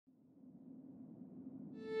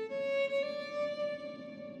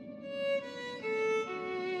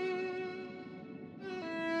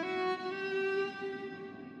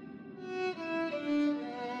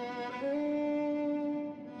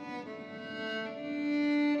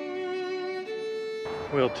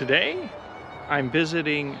Well, today I'm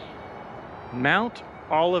visiting Mount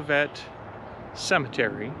Olivet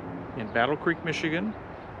Cemetery in Battle Creek, Michigan.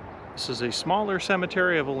 This is a smaller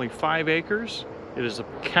cemetery of only 5 acres. It is a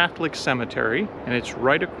Catholic cemetery, and it's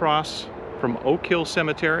right across from Oak Hill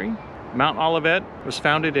Cemetery. Mount Olivet was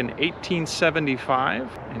founded in 1875,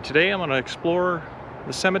 and today I'm going to explore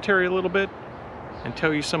the cemetery a little bit and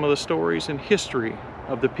tell you some of the stories and history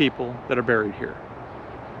of the people that are buried here.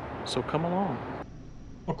 So come along.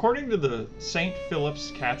 According to the St.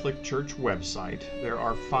 Philip's Catholic Church website, there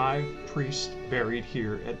are 5 priests buried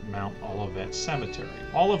here at Mount Olivet Cemetery.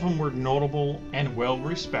 All of them were notable and well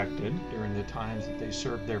respected during the times that they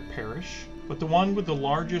served their parish. But the one with the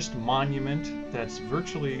largest monument that's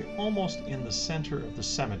virtually almost in the center of the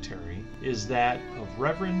cemetery is that of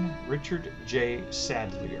Reverend Richard J.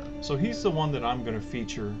 Sadlier. So he's the one that I'm going to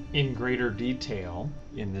feature in greater detail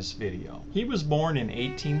in this video. He was born in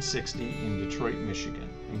 1860 in Detroit, Michigan,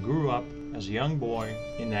 and grew up as a young boy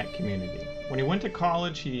in that community. When he went to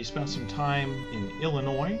college, he spent some time in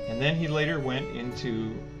Illinois, and then he later went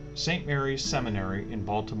into St. Mary's Seminary in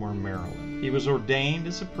Baltimore, Maryland. He was ordained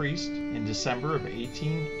as a priest in December of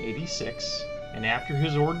 1886, and after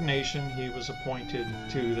his ordination, he was appointed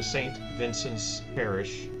to the St. Vincent's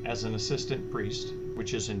Parish as an assistant priest,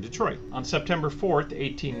 which is in Detroit. On September 4th,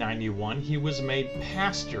 1891, he was made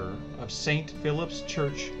pastor of St. Philip's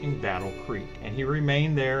Church in Battle Creek, and he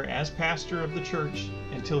remained there as pastor of the church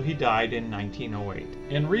until he died in 1908.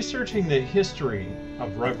 In researching the history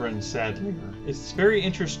of Reverend Sadlier, it's very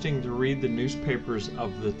interesting to read the newspapers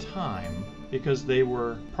of the time because they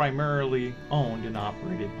were primarily owned and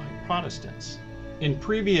operated by Protestants. In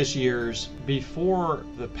previous years, before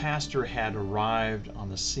the pastor had arrived on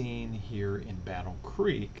the scene here in Battle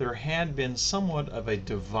Creek, there had been somewhat of a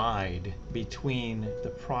divide between the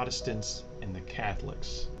Protestants and the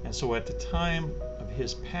Catholics. And so at the time of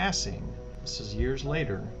his passing, this is years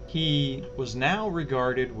later, he was now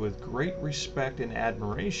regarded with great respect and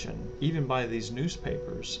admiration, even by these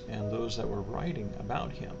newspapers and those that were writing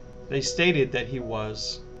about him. They stated that he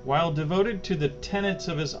was, while devoted to the tenets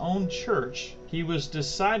of his own church, he was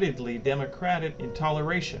decidedly democratic in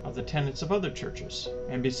toleration of the tenets of other churches.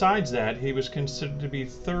 And besides that, he was considered to be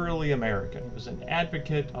thoroughly American. He was an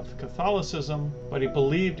advocate of Catholicism, but he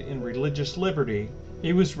believed in religious liberty.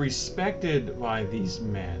 He was respected by these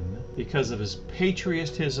men because of his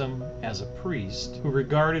patriotism as a priest who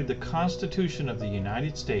regarded the Constitution of the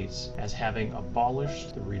United States as having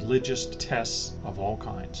abolished the religious tests of all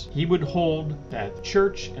kinds. He would hold that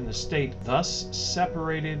church and the state, thus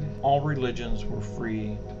separated, all religions were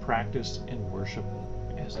free to practice and worship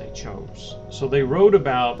as they chose. So they wrote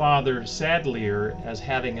about Father Sadlier as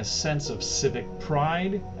having a sense of civic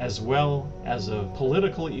pride as well as of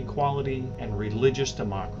political equality and religious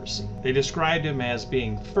democracy. They described him as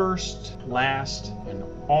being first, last, and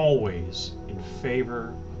always in favor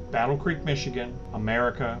of Battle Creek, Michigan,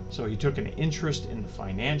 America. So he took an interest in the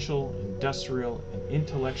financial, industrial, and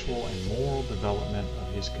intellectual and moral development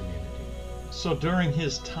of his community. So during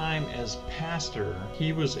his time as pastor,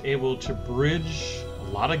 he was able to bridge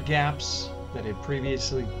a lot of gaps that had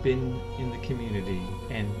previously been in the community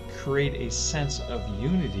and create a sense of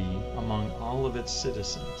unity among all of its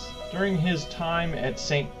citizens. During his time at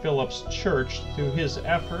St. Philip's Church, through his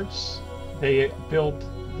efforts, they built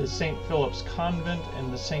the St. Philip's Convent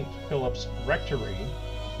and the St. Philip's Rectory,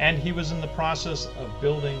 and he was in the process of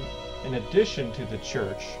building an addition to the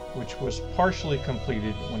church, which was partially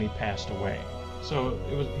completed when he passed away. So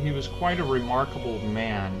he was quite a remarkable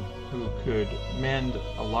man who could mend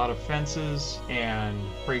a lot of fences and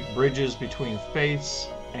create bridges between faiths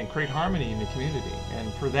and create harmony in the community.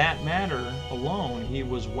 And for that matter alone, he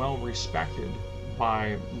was well respected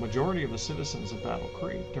by majority of the citizens of Battle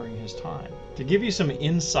Creek during his time. To give you some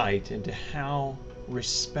insight into how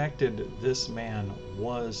respected this man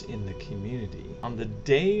was in the community, on the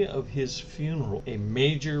day of his funeral, a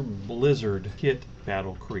major blizzard hit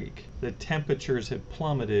Battle Creek. The temperatures had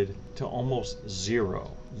plummeted to almost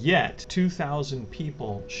zero. Yet 2,000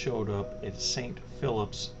 people showed up at St.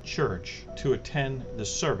 Philip's Church to attend the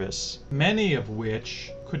service, many of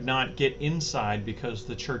which could not get inside because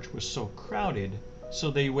the church was so crowded, so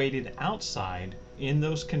they waited outside in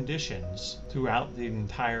those conditions throughout the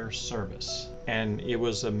entire service. And it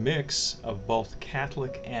was a mix of both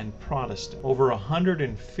Catholic and Protestant. Over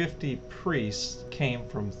 150 priests came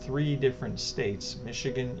from 3 different states,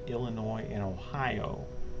 Michigan, Illinois, and Ohio,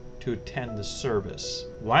 to attend the service.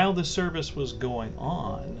 While the service was going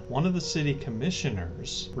on, one of the city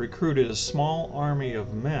commissioners recruited a small army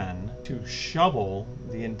of men to shovel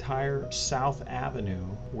the entire South Avenue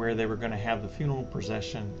where they were going to have the funeral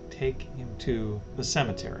procession take him to the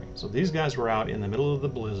cemetery. So these guys were out in the middle of the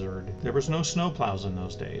blizzard. There was no snowplows in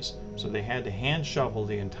those days, so they had to hand shovel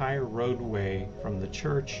the entire roadway from the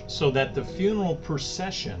church so that the funeral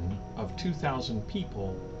procession of 2,000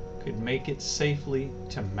 people could make it safely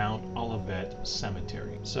to Mount Olivet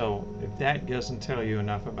Cemetery. So if that doesn't tell you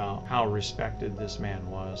enough about how respected this man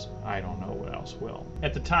was, I don't know what else will.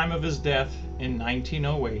 At the time of his death in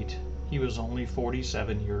 1908, he was only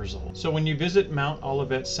 47 years old. So when you visit Mount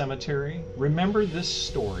Olivet Cemetery, remember this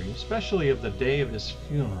story, especially of the day of his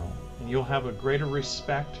funeral, and you'll have a greater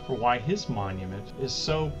respect for why his monument is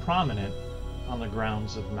so prominent on the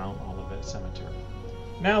grounds of Mount Olivet Cemetery.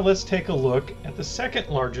 Now let's take a look at the second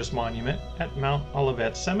largest monument at Mount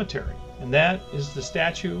Olivet Cemetery, and that is the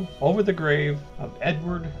statue over the grave of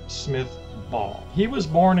Edward Smith Ball. He was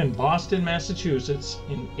born in Boston, Massachusetts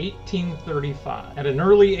in 1835. At an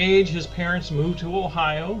early age, his parents moved to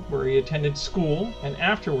Ohio, where he attended school, and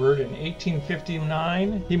afterward, in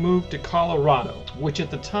 1859, he moved to Colorado, which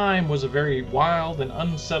at the time was a very wild and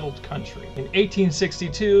unsettled country. In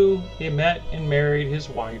 1862, he met and married his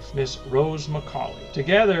wife, Miss Rose Macaulay.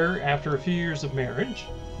 Together, after a few years of marriage,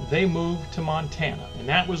 they moved to Montana, and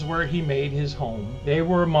that was where he made his home. They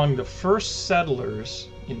were among the first settlers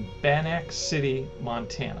in Bannack City,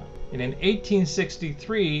 Montana. And in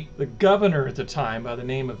 1863, the governor at the time, by the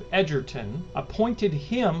name of Edgerton, appointed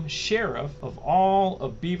him sheriff of all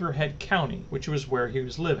of Beaverhead County, which was where he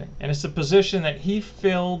was living. And it's a position that he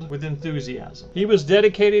filled with enthusiasm. He was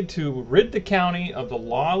dedicated to rid the county of the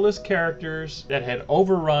lawless characters that had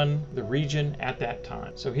overrun the region at that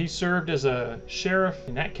time. So he served as a sheriff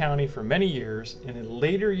in that county for many years, and in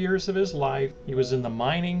later years of his life, he was in the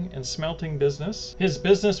mining and smelting business. His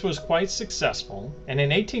business was quite successful, and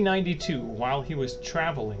in 1892, while he was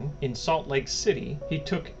traveling in Salt Lake City, he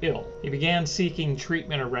took ill. He began seeking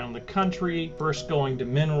treatment around the country, first going to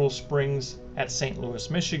Mineral Springs at St.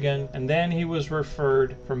 Louis, Michigan, and then he was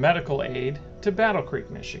referred for medical aid to Battle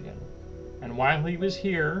Creek, Michigan. And while he was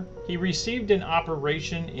here, he received an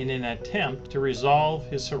operation in an attempt to resolve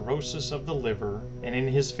his cirrhosis of the liver, and in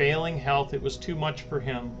his failing health it was too much for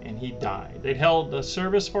him and he died. They'd held a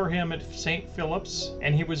service for him at St. Philip's,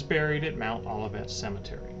 and he was buried at Mount Olivet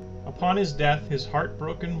Cemetery. Upon his death, his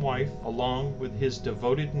heartbroken wife, along with his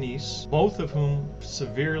devoted niece, both of whom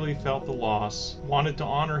severely felt the loss, wanted to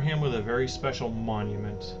honor him with a very special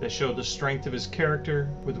monument that showed the strength of his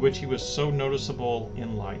character, with which he was so noticeable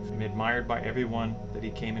in life and admired by everyone that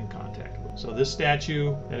he came in contact with. So this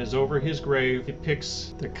statue that is over his grave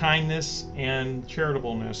depicts the kindness and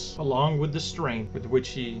charitableness, along with the strength with which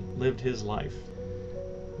he lived his life.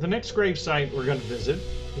 The next grave site we're going to visit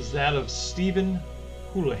is that of Stephen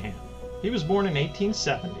Wholihan. He was born in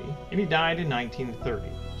 1870 and he died in 1930.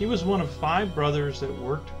 He was one of 5 brothers that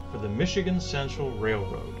worked for the Michigan Central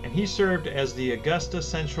Railroad, and he served as the Augusta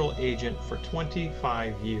Central agent for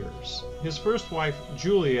 25 years. His first wife,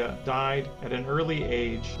 Julia, died at an early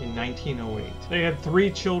age in 1908. They had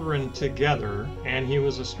 3 children together, and he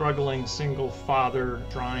was a struggling single father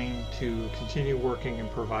trying to continue working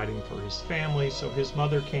and providing for his family, so his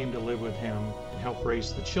mother came to live with him and help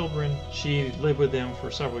raise the children. She lived with them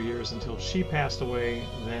for several years until she passed away.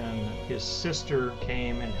 Then his sister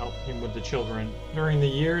came and helped him with the children. During the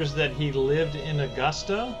years that he lived in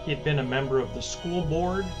Augusta, he had been a member of the school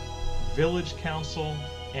board, village council,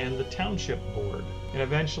 and the township board. And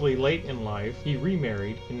eventually, late in life, he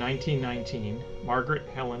remarried in 1919, Margaret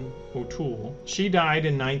Helen O'Toole. She died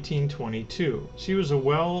in 1922. She was a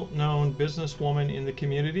well-known businesswoman in the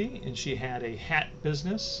community, and she had a hat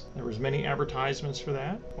business. There was many advertisements for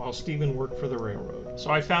that, while Stephen worked for the railroad. So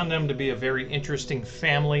I found them to be a very interesting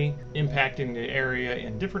family, impacting the area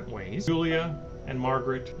in different ways. Julia and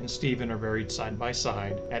Margaret and Stephen are buried side by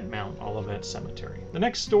side at Mount Olivet Cemetery. The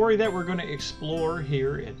next story that we're going to explore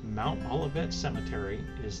here at Mount Olivet Cemetery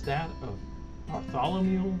is that of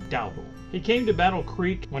Bartholomew Dowdle. He came to Battle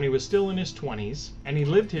Creek when he was still in his 20s, and he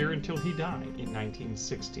lived here until he died in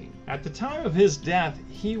 1916. At the time of his death,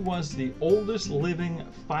 he was the oldest living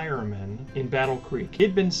fireman in Battle Creek.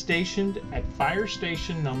 He'd been stationed at Fire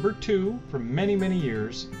Station Number 2 for many, many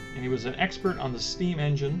years, and he was an expert on the steam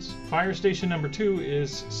engines. Fire Station Number 2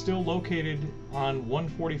 is still located on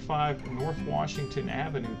 145 North Washington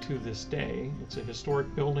Avenue to this day. It's a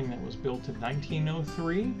historic building that was built in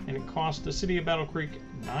 1903, and it cost the city of Battle Creek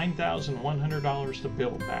 $9,100 to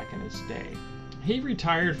build back in its day. He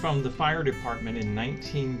retired from the fire department in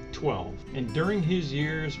 1912, and during his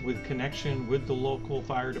years with connection with the local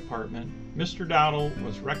fire department, Mr. Dowdle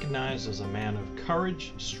was recognized as a man of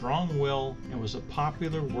courage, strong will, and was a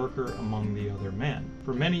popular worker among the other men.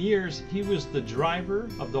 For many years, he was the driver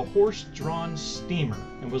of the horse-drawn steamer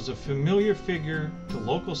and was a familiar figure to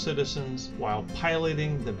local citizens while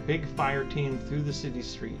piloting the big fire team through the city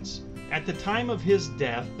streets. At the time of his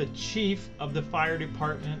death, the chief of the fire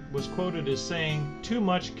department was quoted as saying, "Too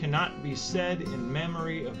much cannot be said in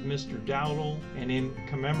memory of Mr. Dowdle and in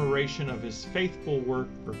commemoration of his faithful work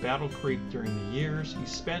for Battle Creek during the years he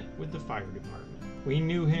spent with the fire department. We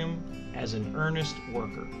knew him as an earnest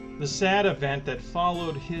worker." The sad event that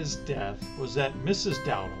followed his death was that Mrs.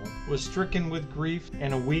 Dowdle was stricken with grief,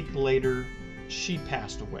 and a week later she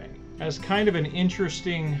passed away. As kind of an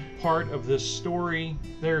interesting part of this story,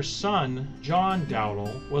 their son, John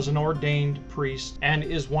Dowdle, was an ordained priest and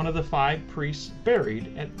is one of the 5 priests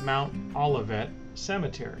buried at Mount Olivet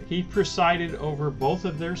Cemetery. He presided over both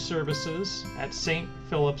of their services at St.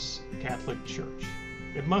 Philip's Catholic Church.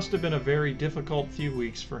 It must have been a very difficult few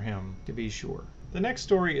weeks for him, to be sure. The next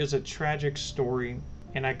story is a tragic story,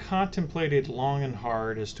 and I contemplated long and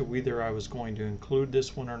hard as to whether I was going to include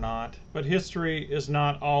this one or not. But history is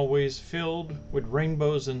not always filled with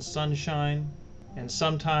rainbows and sunshine, and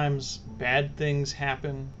sometimes bad things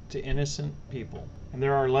happen to innocent people. And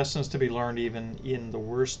there are lessons to be learned even in the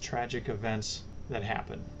worst tragic events that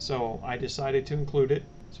happen. So I decided to include it,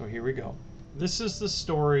 so here we go. This is the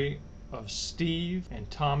story of Steve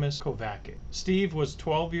and Thomas Kovacic. Steve was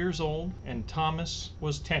 12 years old and Thomas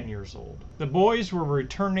was 10 years old. The boys were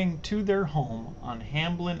returning to their home on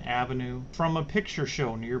Hamblin Avenue from a picture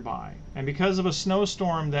show nearby, and because of a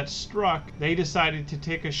snowstorm that struck, they decided to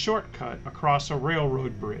take a shortcut across a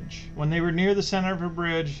railroad bridge. When they were near the center of the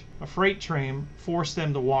bridge, a freight train forced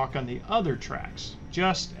them to walk on the other tracks,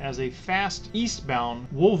 just as a fast eastbound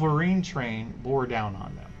Wolverine train bore down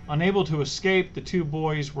on them. Unable to escape, the 2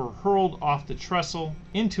 boys were hurled off the trestle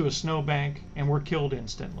into a snowbank and were killed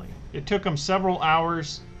instantly. It took them several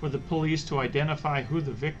hours for the police to identify who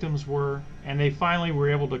the victims were, and they finally were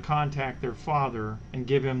able to contact their father and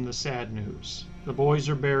give him the sad news. The boys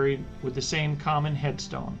are buried with the same common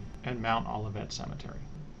headstone at Mount Olivet Cemetery.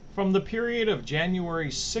 From the period of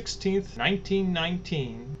January 16,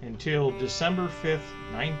 1919 until December 5,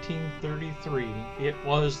 1933, it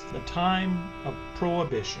was the time of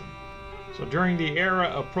Prohibition. So during the era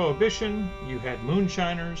of Prohibition, you had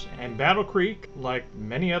moonshiners, and Battle Creek, like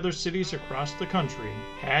many other cities across the country,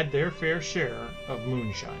 had their fair share of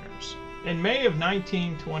moonshiners. In May of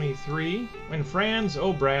 1923, when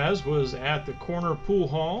Franjo Obraz was at the corner pool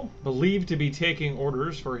hall, believed to be taking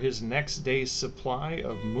orders for his next day's supply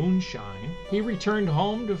of moonshine, he returned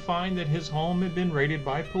home to find that his home had been raided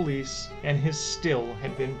by police and his still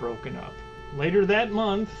had been broken up. Later that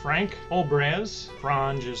month, Franjo Obraz,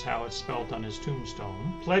 Franj is how it's spelt on his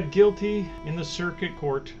tombstone, pled guilty in the circuit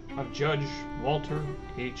court of Judge Walter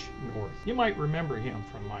H. North. You might remember him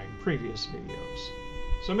from my previous videos.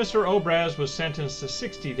 So Mr. Obraz was sentenced to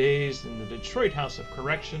 60 days in the Detroit House of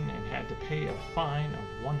Correction and had to pay a fine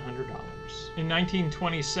of $100. In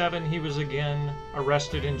 1927, he was again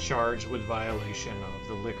arrested and charged with violation of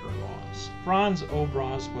the liquor laws. Franjo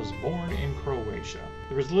Obraz was born in Croatia.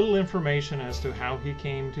 There is little information as to how he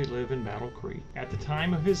came to live in Battle Creek. At the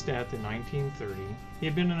time of his death in 1930, he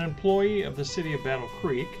had been an employee of the city of Battle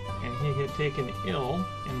Creek, and he had taken ill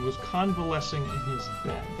and was convalescing in his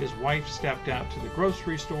bed. His wife stepped out to the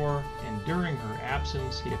grocery store, and during her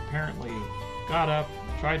absence, he apparently got up,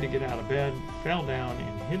 tried to get out of bed, fell down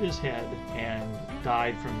and hit his head, and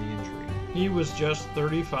died from the injury. He was just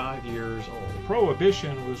 35 years old.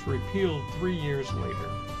 Prohibition was repealed 3 years later.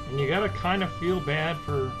 And you gotta kind of feel bad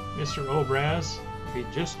for Mr. Obraz. If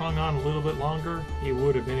he'd just hung on a little bit longer, he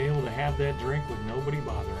would have been able to have that drink with nobody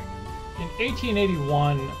bothering him. In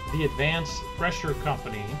 1881, the Advanced Thresher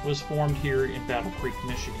Company was formed here in Battle Creek,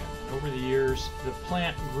 Michigan. Over the years, the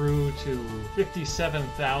plant grew to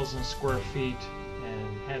 57,000 square feet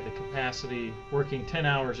and had the capacity, working 10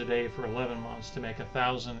 hours a day for 11 months, to make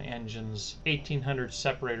 1,000 engines, 1,800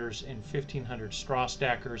 separators, and 1,500 straw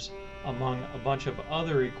stackers, among a bunch of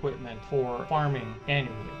other equipment for farming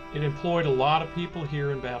annually. It employed a lot of people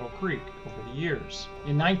here in Battle Creek over the years.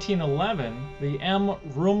 In 1911, the M.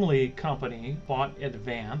 Rumley Company bought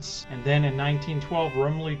Advance, and then in 1912,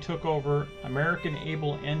 Rumley took over American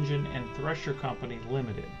Able Engine and Thresher Company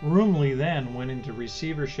Limited. Rumley then went into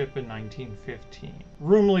receivership in 1915.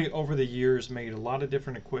 Rumley over the years made a lot of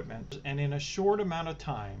different equipment, and in a short amount of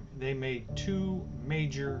time, they made 2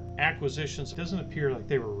 major acquisitions. It doesn't appear like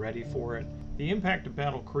they were ready for it. The impact of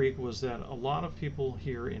Battle Creek was that a lot of people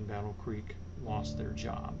here in Battle Creek lost their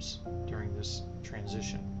jobs during this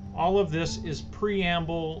transition. All of this is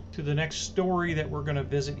preamble to the next story that we're going to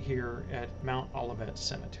visit here at Mount Olivet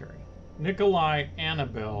Cemetery. Nicola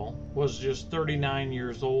Annabelle was just 39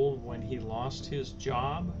 years old when he lost his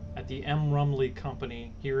job at the M. Rumley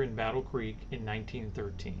Company here in Battle Creek in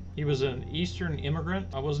 1913. He was an Eastern immigrant.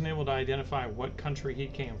 I wasn't able to identify what country he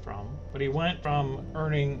came from, but he went from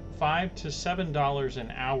earning $5 to $7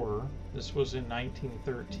 an hour, this was in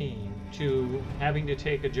 1913, to having to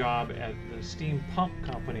take a job at the steam pump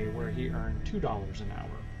company where he earned $2 an hour.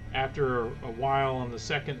 After a while on the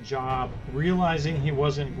second job, realizing he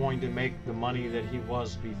wasn't going to make the money that he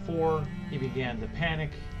was before, he began to panic.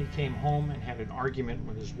 He came home and had an argument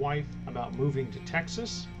with his wife about moving to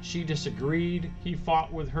Texas. She disagreed. He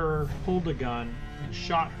fought with her, pulled a gun, and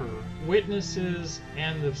shot her. Witnesses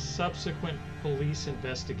and the subsequent police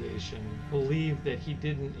investigation believe that he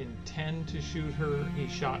didn't intend to shoot her. He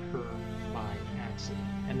shot her by accident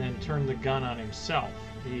and then turned the gun on himself.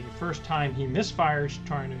 The first time he misfires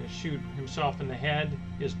trying to shoot himself in the head,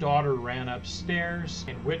 his daughter ran upstairs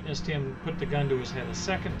and witnessed him put the gun to his head a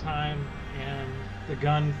second time, and the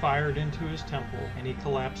gun fired into his temple and he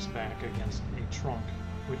collapsed back against a trunk,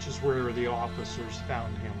 which is where the officers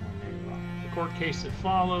found him when they arrived. The court case that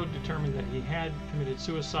followed determined that he had committed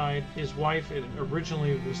suicide. His wife, it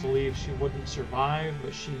originally was believed she wouldn't survive,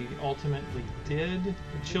 but she ultimately did.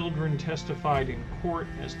 The children testified in court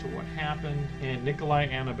as to what happened, and Nicola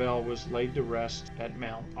Annabelle was laid to rest at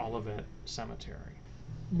Mount Olivet Cemetery.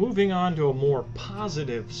 Moving on to a more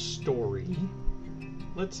positive story,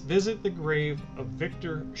 let's visit the grave of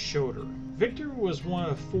Victor Schoder. Victor was one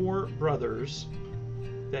of 4 brothers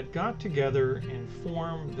that got together and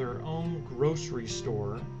formed their own grocery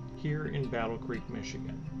store here in Battle Creek,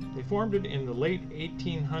 Michigan. They formed it in the late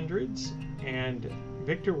 1800s, and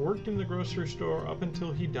Victor worked in the grocery store up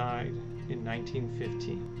until he died in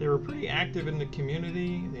 1915. They were pretty active in the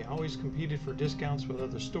community. They always competed for discounts with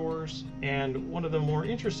other stores. And one of the more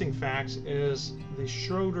interesting facts is the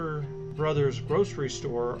Schoder brothers grocery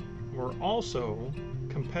store were also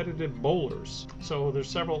competitive bowlers. So there's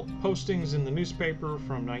several postings in the newspaper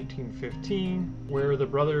from 1915 where the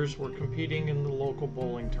brothers were competing in the local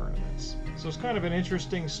bowling tournaments. So it's kind of an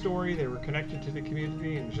interesting story. They were connected to the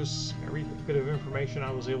community, and just every bit of information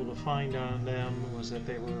I was able to find on them was that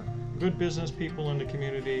they were good business people in the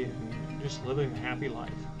community and just living a happy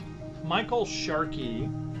life. Michael Sharkey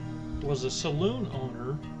was a saloon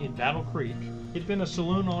owner in Battle Creek. He'd been a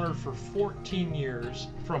saloon owner for 14 years,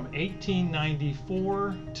 from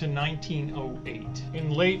 1894 to 1908.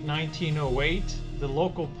 In late 1908, the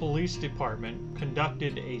local police department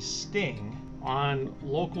conducted a sting on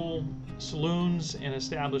local saloons and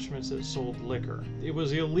establishments that sold liquor. It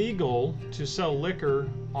was illegal to sell liquor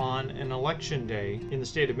on an election day in the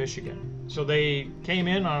state of Michigan. So they came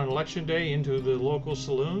in on election day into the local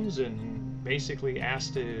saloons and basically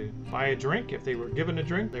asked to buy a drink. If they were given a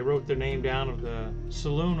drink, they wrote the name down of the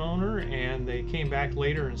saloon owner, and they came back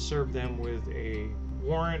later and served them with a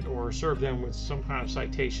warrant or served them with some kind of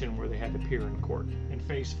citation where they had to appear in court and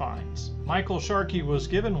face fines. Michael Sharkey was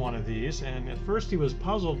given one of these, and at first he was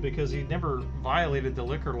puzzled because he never violated the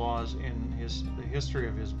liquor laws in the history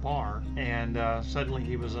of his bar, and suddenly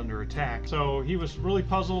he was under attack. So he was really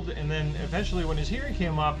puzzled, and then eventually when his hearing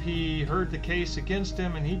came up, he heard the case against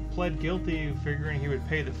him and he pled guilty, figuring he would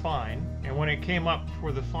pay the fine. And when it came up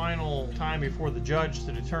for the final time before the judge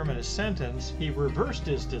to determine his sentence, he reversed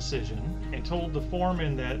his decision and told the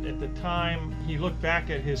foreman that at the time he looked back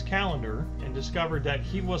at his calendar and discovered that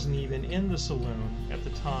he wasn't even in the saloon at the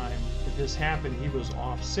time that this happened. He was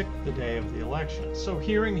off sick the day of the election. So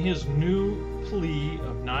hearing his new plea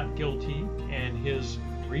of not guilty and his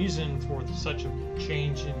reason for such a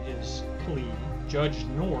change in his plea, Judge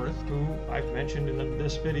North, who I've mentioned in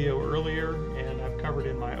this video earlier and I've covered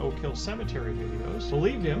in my Oak Hill Cemetery videos,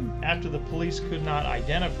 believed him after the police could not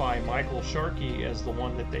identify Michael Sharkey as the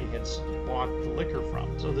one that they had bought the liquor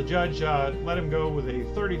from. So the judge let him go with a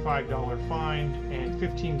 $35 fine and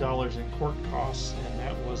 $15 in court costs, and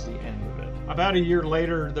that was the end of it. About a year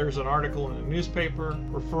later, there's an article in the newspaper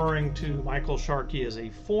referring to Michael Sharkey as a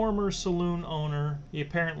former saloon owner. He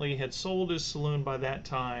apparently had sold his saloon by that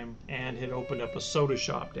time and had opened up a soda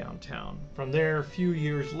shop downtown. From there, a few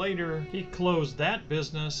years later, he closed that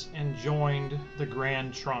business and joined the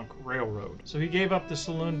Grand Trunk Railroad. So he gave up the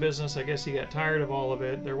saloon business. I guess he got tired of all of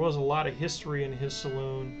it. There was a lot of history in his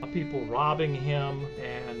saloon, of people robbing him,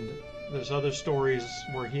 and there's other stories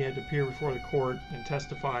where he had to appear before the court and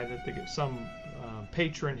testify that some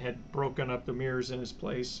patron had broken up the mirrors in his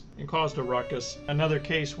place and caused a ruckus. Another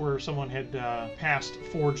case where someone had passed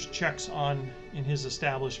forged checks on in his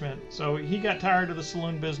establishment. So he got tired of the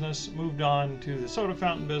saloon business, moved on to the soda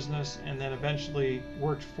fountain business, and then eventually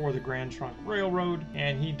worked for the Grand Trunk Railroad,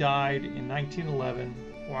 and he died in 1911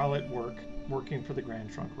 while at work, working for the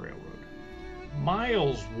Grand Trunk Railroad.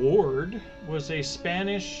 Miles Ward was a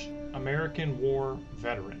Spanish-American War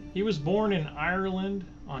veteran. He was born in Ireland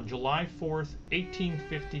on July 4th,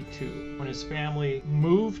 1852, when his family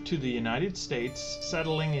moved to the United States,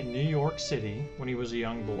 settling in New York City when he was a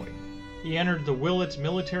young boy. He entered the Willits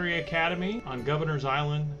Military Academy on Governor's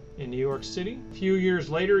Island in New York City. A few years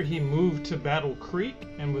later, he moved to Battle Creek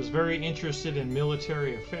and was very interested in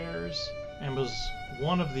military affairs and was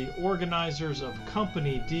one of the organizers of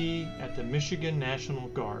Company D at the Michigan National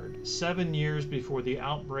Guard, 7 years before the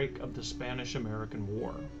outbreak of the Spanish-American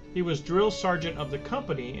War. He was drill sergeant of the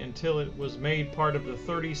company until it was made part of the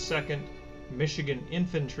 32nd Michigan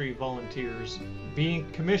Infantry Volunteers, being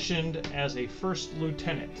commissioned as a first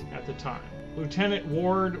lieutenant at the time. Lieutenant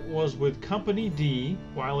Ward was with Company D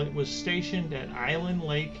while it was stationed at Island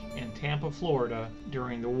Lake in Tampa, Florida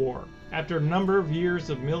during the war. After a number of years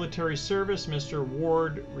of military service, Mr.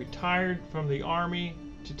 Ward retired from the Army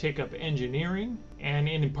to take up engineering, and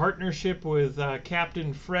in partnership with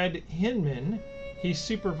Captain Fred Hinman, he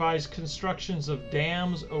supervised constructions of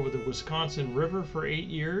dams over the Wisconsin River for 8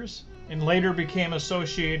 years, and later became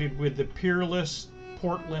associated with the Peerless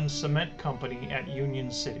Portland Cement Company at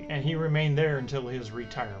Union City, and he remained there until his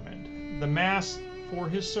retirement. The Mass for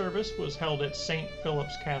his service was held at St.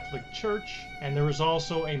 Philip's Catholic Church, and there was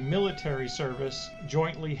also a military service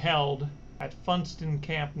jointly held at Funston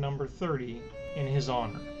Camp number 30 in his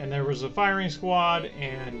honor. And there was a firing squad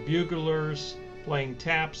and buglers playing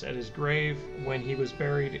taps at his grave when he was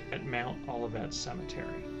buried at Mount Olivet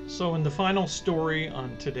Cemetery. So in the final story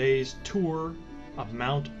on today's tour of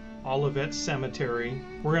Mount Olivet Cemetery,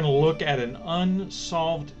 we're going to look at an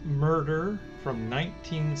unsolved murder from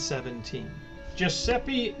 1917.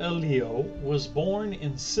 Guiseppi Aiello was born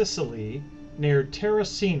in Sicily near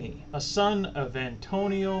Terracini, a son of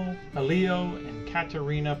Antonio Aiello and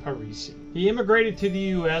Caterina Parisi. He immigrated to the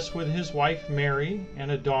U.S. with his wife Mary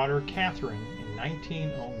and a daughter Catherine in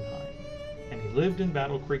 1909, and he lived in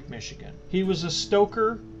Battle Creek, Michigan. He was a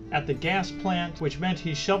stoker at the gas plant, which meant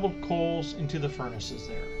he shoveled coals into the furnaces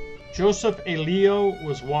there. Joseph Aiello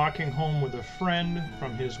was walking home with a friend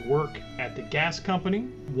from his work at the gas company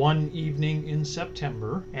one evening in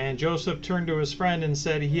September, and Joseph turned to his friend and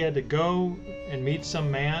said he had to go and meet some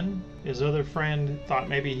man. His other friend thought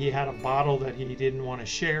maybe he had a bottle that he didn't want to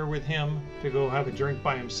share with him to go have a drink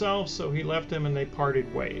by himself, so he left him and they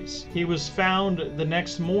parted ways. He was found the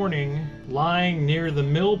next morning lying near the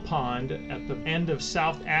mill pond at the end of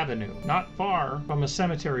South Avenue, not far from a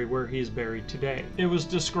cemetery where he is buried today. It was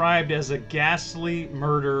described as a ghastly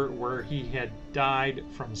murder where he had died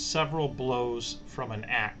from several blows from an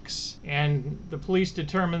axe. And the police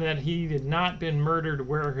determined that he had not been murdered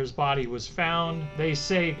where his body was found. They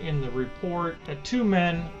say in the report that 2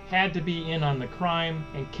 men had to be in on the crime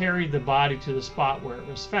and carried the body to the spot where it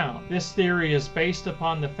was found. This theory is based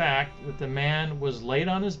upon the fact that the man was laid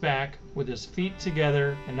on his back with his feet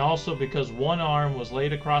together, and also because one arm was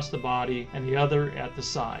laid across the body and the other at the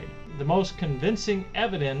side. The most convincing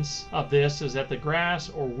evidence of this is that the grass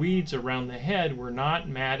or weeds around the head were not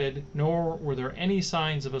matted, nor were there any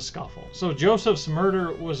signs of a scuffle. So Joseph's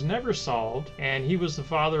murder was never solved, and he was the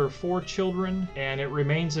father of 4 children, and it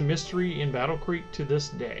remains a mystery in Battle Creek to this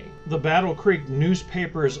day. The Battle Creek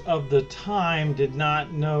newspapers of the time did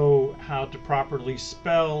not know how to properly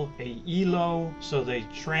spell Aiello, so they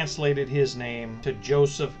translated his name to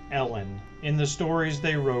Joseph Ellen in the stories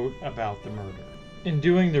they wrote about the murder. In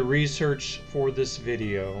doing the research for this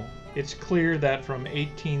video, it's clear that from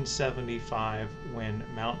 1875, when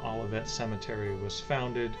Mount Olivet Cemetery was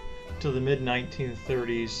founded, to the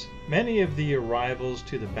mid-1930s, many of the arrivals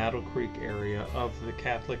to the Battle Creek area of the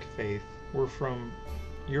Catholic faith were from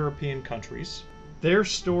European countries. Their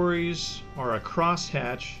stories are a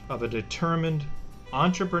crosshatch of a determined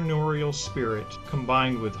entrepreneurial spirit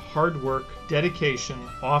combined with hard work, dedication,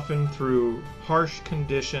 often through harsh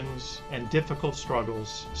conditions and difficult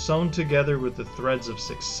struggles, sewn together with the threads of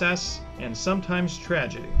success and sometimes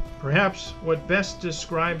tragedy. Perhaps what best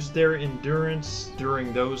describes their endurance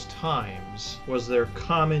during those times was their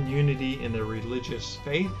common unity in their religious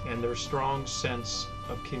faith and their strong sense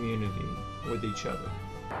of community with each other.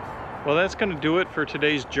 Well, that's going to do it for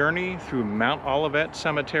today's journey through Mount Olivet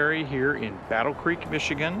Cemetery here in Battle Creek,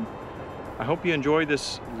 Michigan. I hope you enjoyed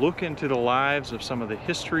this look into the lives of some of the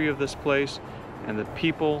history of this place and the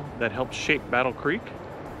people that helped shape Battle Creek.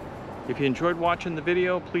 If you enjoyed watching the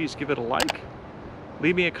video, please give it a like.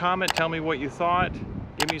 Leave me a comment, tell me what you thought.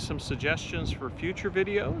 Give me some suggestions for future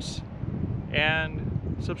videos.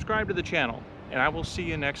 And subscribe to the channel. And I will see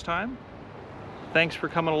you next time. Thanks for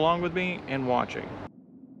coming along with me and watching.